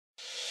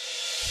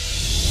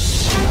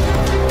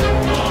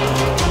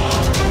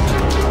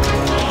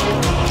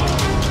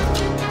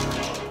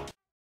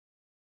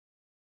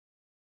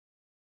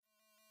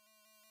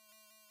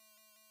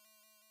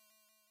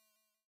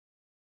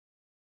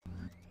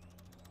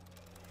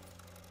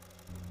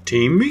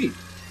Team Meat.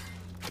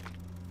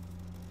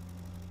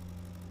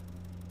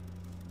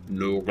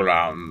 No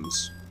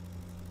glands.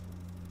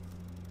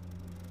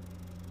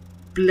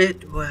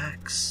 Blood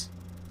wax.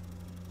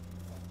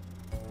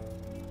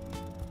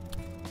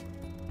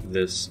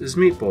 This is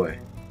Meat Boy.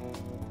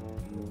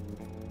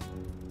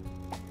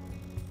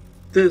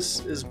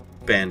 This is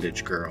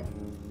Bandage Girl.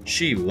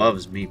 She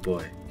loves Meat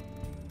Boy.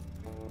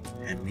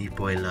 And Meat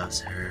Boy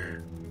loves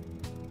her.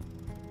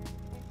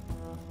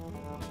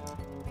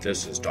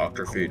 This is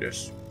Dr.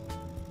 Fetus.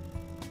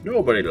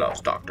 Nobody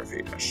loves Dr.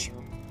 Fetus.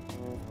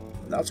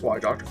 And that's why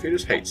Dr.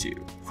 Fetus hates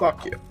you.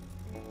 Fuck you.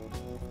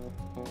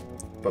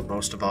 But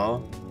most of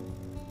all,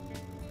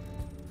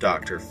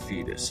 Dr.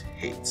 Fetus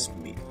hates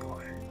Meat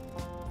Boy.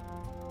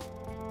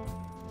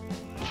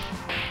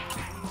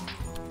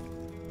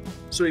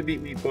 So he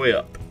beat Meat Boy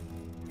up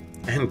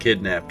and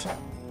kidnapped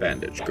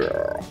Bandage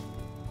Girl.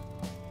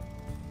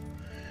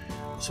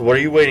 So what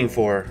are you waiting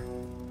for?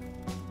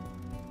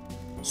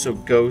 So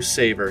go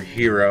save her,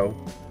 hero.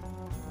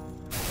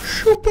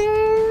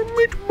 Super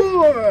Meat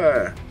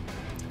Boy!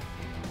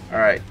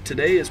 Alright,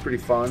 today is pretty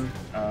fun.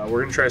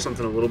 We're going to try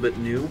something a little bit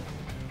new.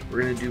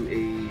 We're going to do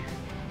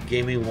a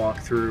gaming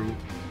walkthrough,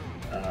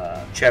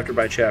 chapter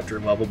by chapter,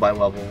 level by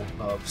level,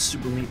 of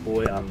Super Meat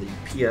Boy on the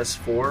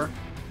PS4.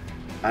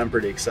 I'm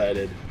pretty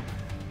excited.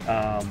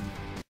 So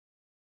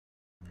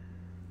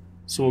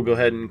we'll go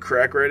ahead and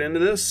crack right into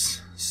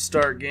this.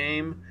 Start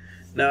game.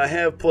 Now I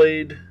have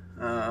played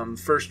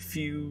first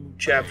few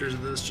chapters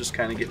of this, just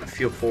kind of getting a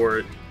feel for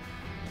it.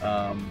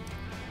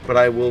 But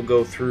I will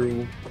go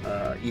through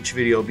each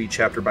video, will be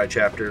chapter by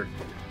chapter.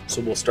 So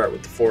we'll start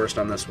with the forest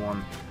on this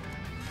one.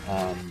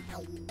 I'll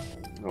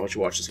let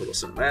you watch this little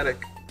cinematic.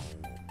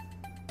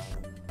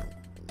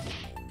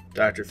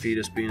 Dr.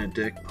 Fetus being a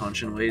dick,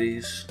 punching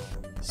ladies,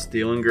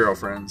 stealing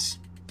girlfriends.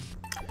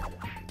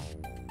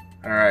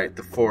 Alright,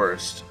 the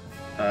forest.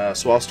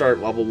 So I'll start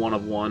level 1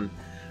 of 1.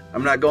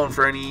 I'm not going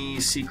for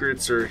any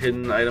secrets or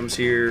hidden items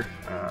here.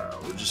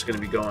 We're just going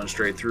to be going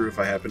straight through. If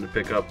I happen to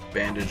pick up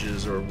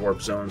bandages or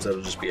warp zones,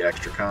 that'll just be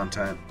extra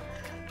content.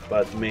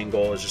 But the main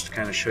goal is just to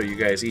kind of show you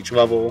guys each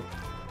level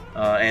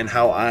and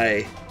how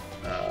I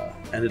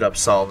ended up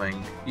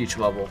solving each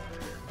level.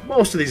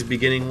 Most of these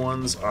beginning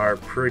ones are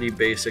pretty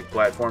basic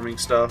platforming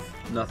stuff.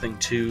 Nothing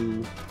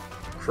too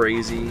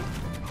crazy,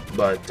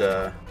 but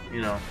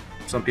you know,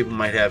 some people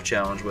might have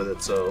challenge with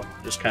it, so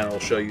just kind of will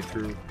show you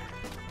through.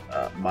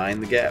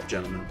 Mind the gap,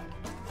 gentlemen.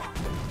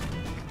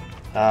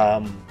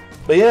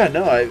 But yeah,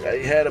 no,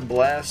 I had a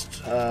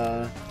blast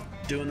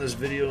doing this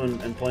video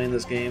and playing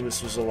this game.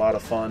 This was a lot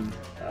of fun.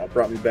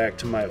 Brought me back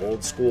to my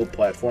old school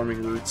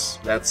platforming roots.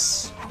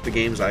 That's the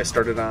games I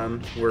started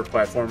on, were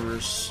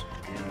platformers.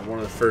 You know, one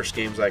of the first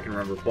games I can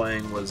remember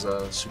playing was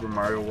Super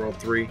Mario World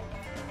 3,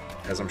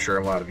 as I'm sure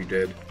a lot of you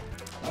did.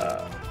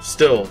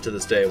 Still, to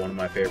this day, one of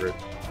my favorite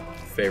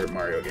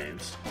Mario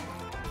games.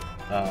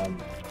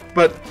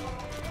 But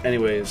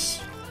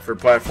anyways, for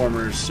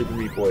platformers, Super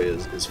Meat Boy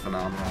is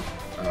phenomenal.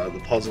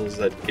 The puzzles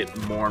that get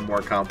more and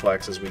more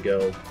complex as we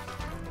go.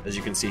 As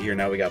you can see here,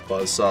 now we got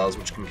buzzsaws,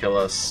 which can kill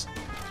us.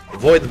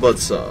 Avoid the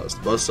buzzsaws.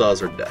 The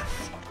buzzsaws are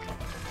death.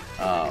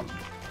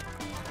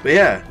 But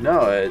yeah,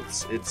 no,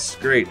 it's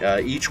great.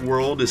 Each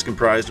world is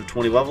comprised of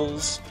 20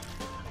 levels.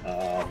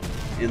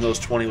 In those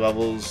 20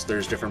 levels,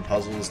 there's different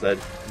puzzles that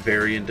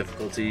vary in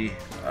difficulty.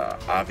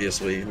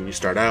 Obviously, when you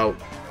start out,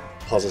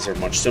 puzzles are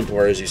much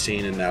simpler, as you've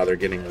seen, and now they're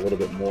getting a little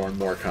bit more and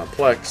more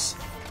complex.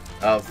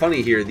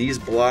 Funny here, these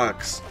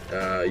blocks,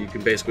 you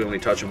can basically only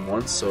touch them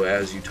once, so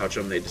as you touch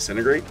them, they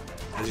disintegrate,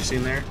 as you've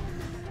seen there.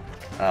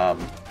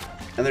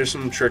 And there's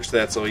some tricks to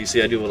that, so you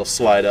see I do a little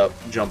slide up,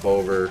 jump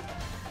over.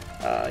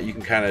 You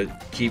can kind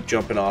of keep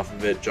jumping off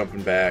of it,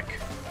 jumping back.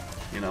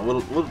 You know,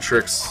 little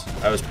tricks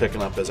I was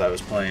picking up as I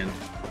was playing.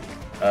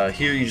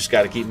 Here you just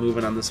got to keep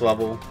moving on this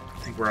level. I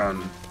think we're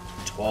on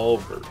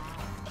 12 or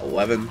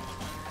 11.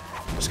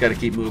 Just got to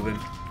keep moving.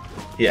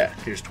 Yeah,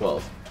 here's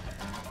 12.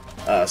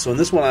 So in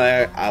this one,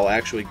 I'll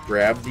actually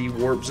grab the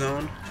warp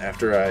zone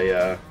after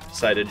I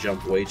decided to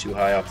jump way too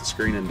high off the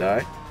screen and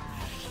die.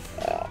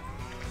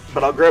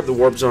 But I'll grab the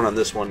warp zone on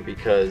this one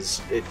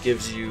because it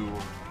gives you,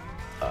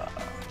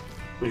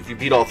 if you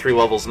beat all 3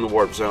 levels in the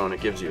warp zone,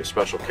 it gives you a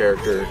special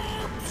character.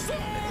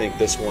 I think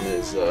this one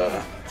is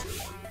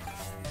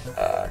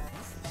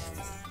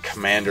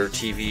Commander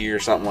TV or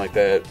something like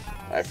that.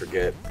 I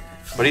forget.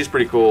 But he's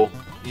pretty cool.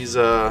 He's,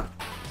 as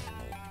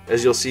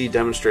you'll see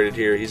demonstrated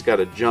here, he's got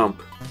a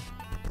jump,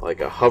 like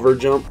a hover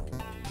jump,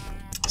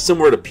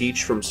 similar to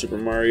Peach from Super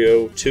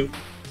Mario 2.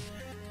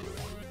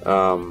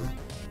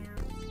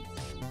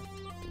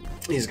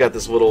 He's got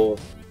this little,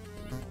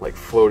 like,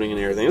 floating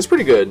and everything. It's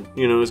pretty good.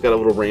 You know, he's got a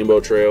little rainbow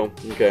trail.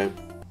 Okay.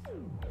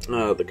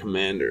 The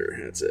Commander.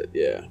 That's it.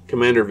 Yeah.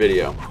 Commander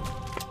video.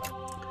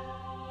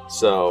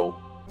 So,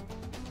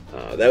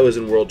 that was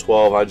in World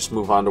 12. I just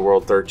move on to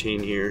World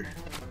 13 here.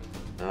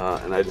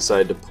 And I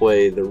decided to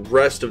play the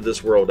rest of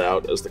this world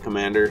out as the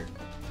Commander,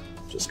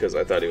 just because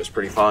I thought he was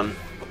pretty fun.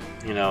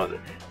 You know,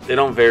 they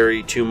don't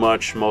vary too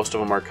much. Most of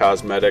them are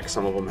cosmetic.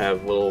 Some of them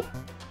have little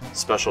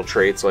special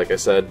traits, like I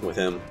said, with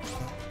him.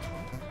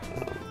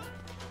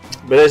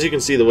 But as you can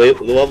see, the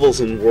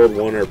levels in World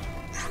 1 are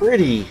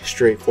pretty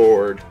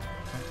straightforward.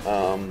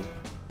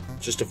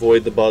 Just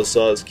avoid the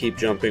buzzsaws, keep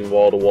jumping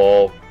wall to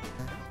wall.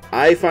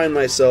 I find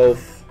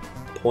myself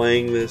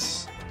playing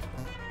this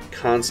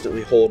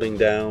constantly holding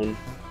down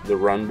the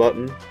run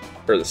button,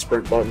 or the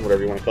sprint button,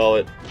 whatever you want to call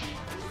it.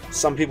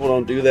 Some people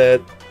don't do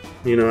that.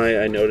 You know,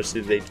 I noticed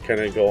that they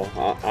kind of go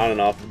on and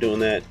off of doing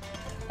that.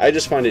 I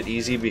just find it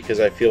easy because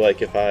I feel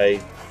like if I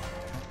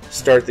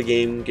start the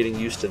game getting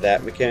used to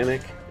that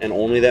mechanic, and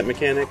only that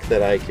mechanic,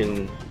 that I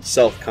can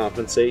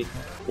self-compensate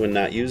when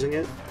not using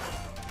it.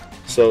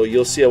 So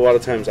you'll see a lot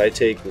of times I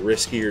take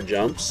riskier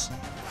jumps,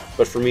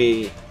 but for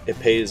me it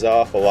pays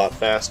off a lot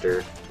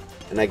faster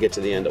and I get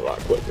to the end a lot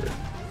quicker.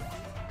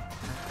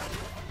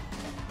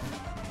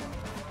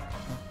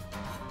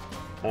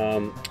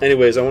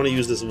 Anyways, I want to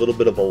use this little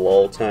bit of a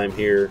lull time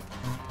here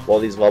while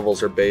these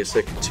levels are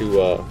basic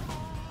to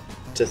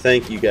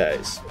thank you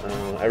guys.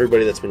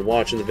 Everybody that's been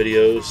watching the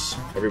videos,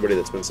 everybody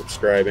that's been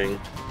subscribing.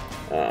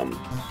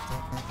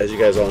 As you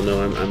guys all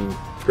know, I'm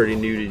pretty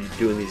new to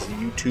doing these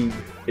YouTube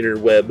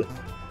interweb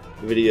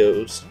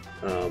videos,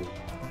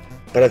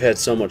 but I've had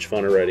so much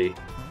fun already.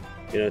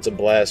 You know, it's a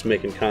blast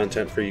making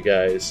content for you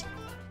guys,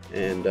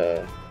 and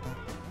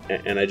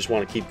I just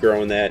want to keep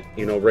growing that.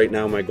 You know, right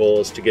now my goal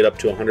is to get up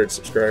to 100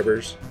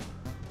 subscribers,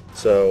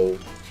 so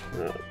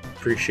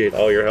appreciate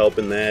all your help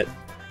in that.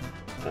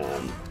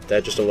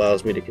 That just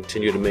allows me to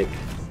continue to make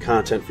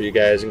content for you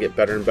guys and get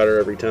better and better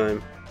every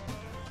time.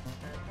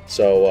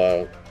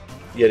 So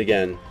yet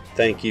again,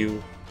 thank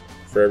you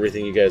for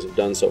everything you guys have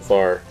done so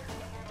far,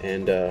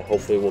 and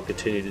hopefully we'll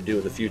continue to do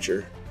in the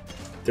future.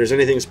 If there's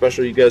anything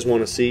special you guys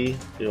want to see,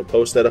 you know,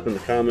 post that up in the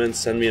comments,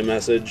 send me a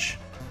message.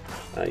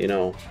 You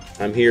know,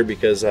 I'm here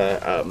because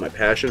my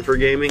passion for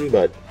gaming,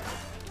 but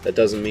that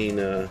doesn't mean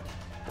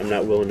I'm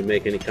not willing to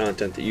make any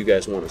content that you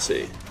guys want to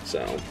see.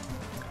 So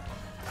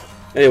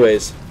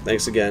anyways,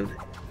 thanks again.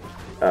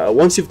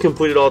 Once you've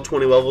completed all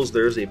 20 levels,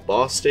 there's a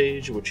boss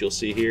stage, which you'll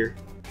see here.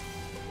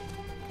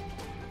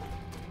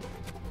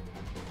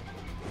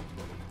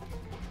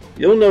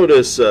 You'll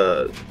notice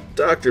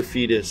Dr.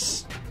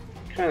 Fetus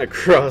kind of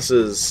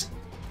crosses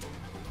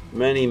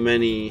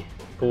many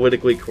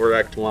politically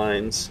correct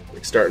lines,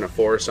 like starting a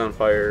forest on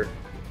fire.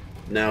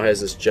 Now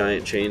has this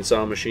giant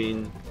chainsaw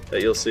machine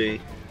that you'll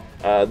see.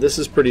 This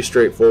is pretty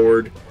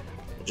straightforward,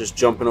 just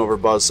jumping over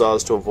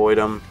buzzsaws to avoid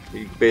them.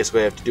 You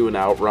basically have to do an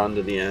outrun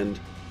to the end.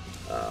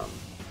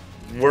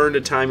 Learn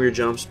to time your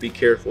jumps. Be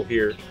careful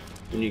here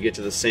when you get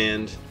to the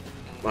sand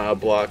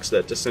blocks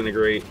that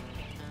disintegrate.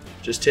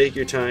 Just take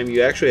your time.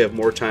 You actually have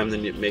more time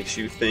than it makes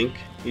you think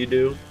you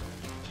do.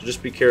 So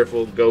just be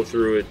careful, go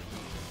through it.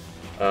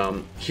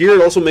 Here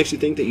it also makes you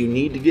think that you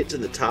need to get to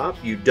the top.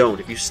 You don't.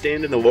 If you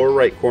stand in the lower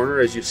right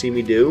corner, as you see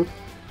me do,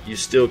 you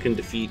still can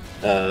defeat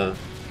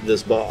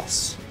this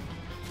boss.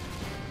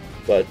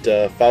 But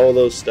follow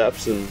those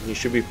steps and you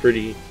should be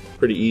pretty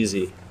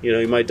easy. You know,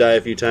 you might die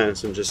a few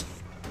times and just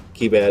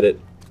keep at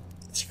it.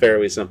 It's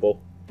fairly simple.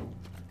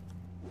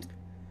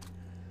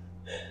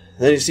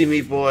 Then you see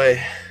Meat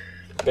Boy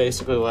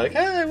basically like,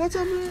 hey, what's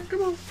up, man?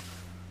 Come on.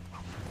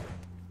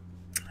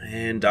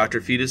 And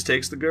Dr. Fetus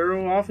takes the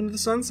girl off into the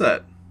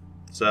sunset.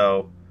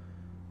 So,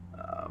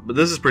 but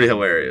this is pretty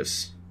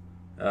hilarious.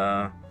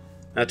 Not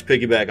to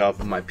piggyback off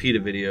of my PETA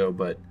video,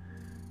 but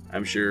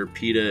I'm sure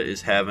PETA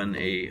is having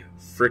a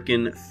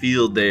frickin'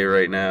 field day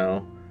right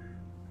now,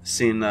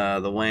 seeing the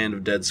land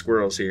of dead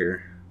squirrels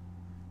here.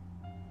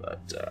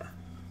 But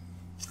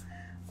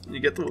you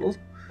get the little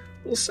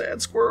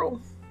sad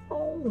squirrel.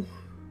 Oh.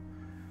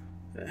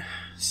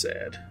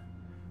 Sad.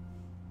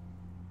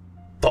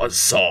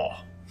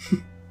 Buzzsaw.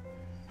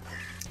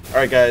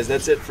 Alright guys,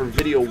 that's it for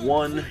video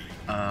 1.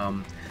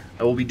 I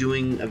will be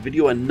doing a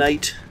video a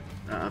night,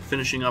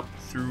 finishing up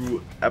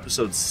through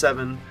episode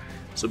 7.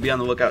 So be on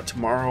the lookout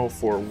tomorrow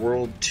for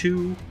World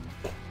 2,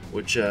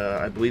 which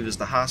I believe is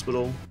the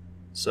hospital.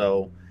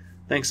 So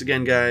thanks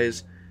again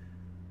guys.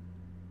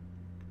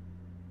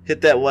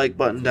 Hit that like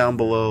button down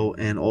below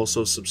and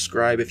also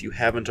subscribe if you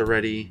haven't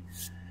already.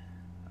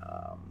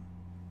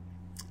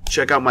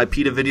 Check out my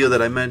PETA video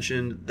that I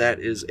mentioned. That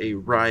is a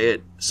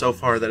riot. So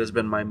far, that has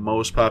been my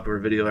most popular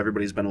video.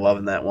 Everybody's been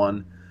loving that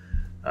one.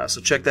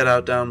 So check that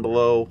out down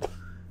below.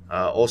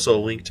 Also, a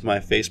link to my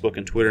Facebook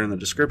and Twitter in the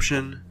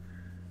description.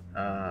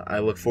 I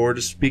look forward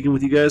to speaking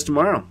with you guys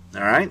tomorrow.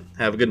 All right?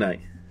 Have a good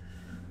night.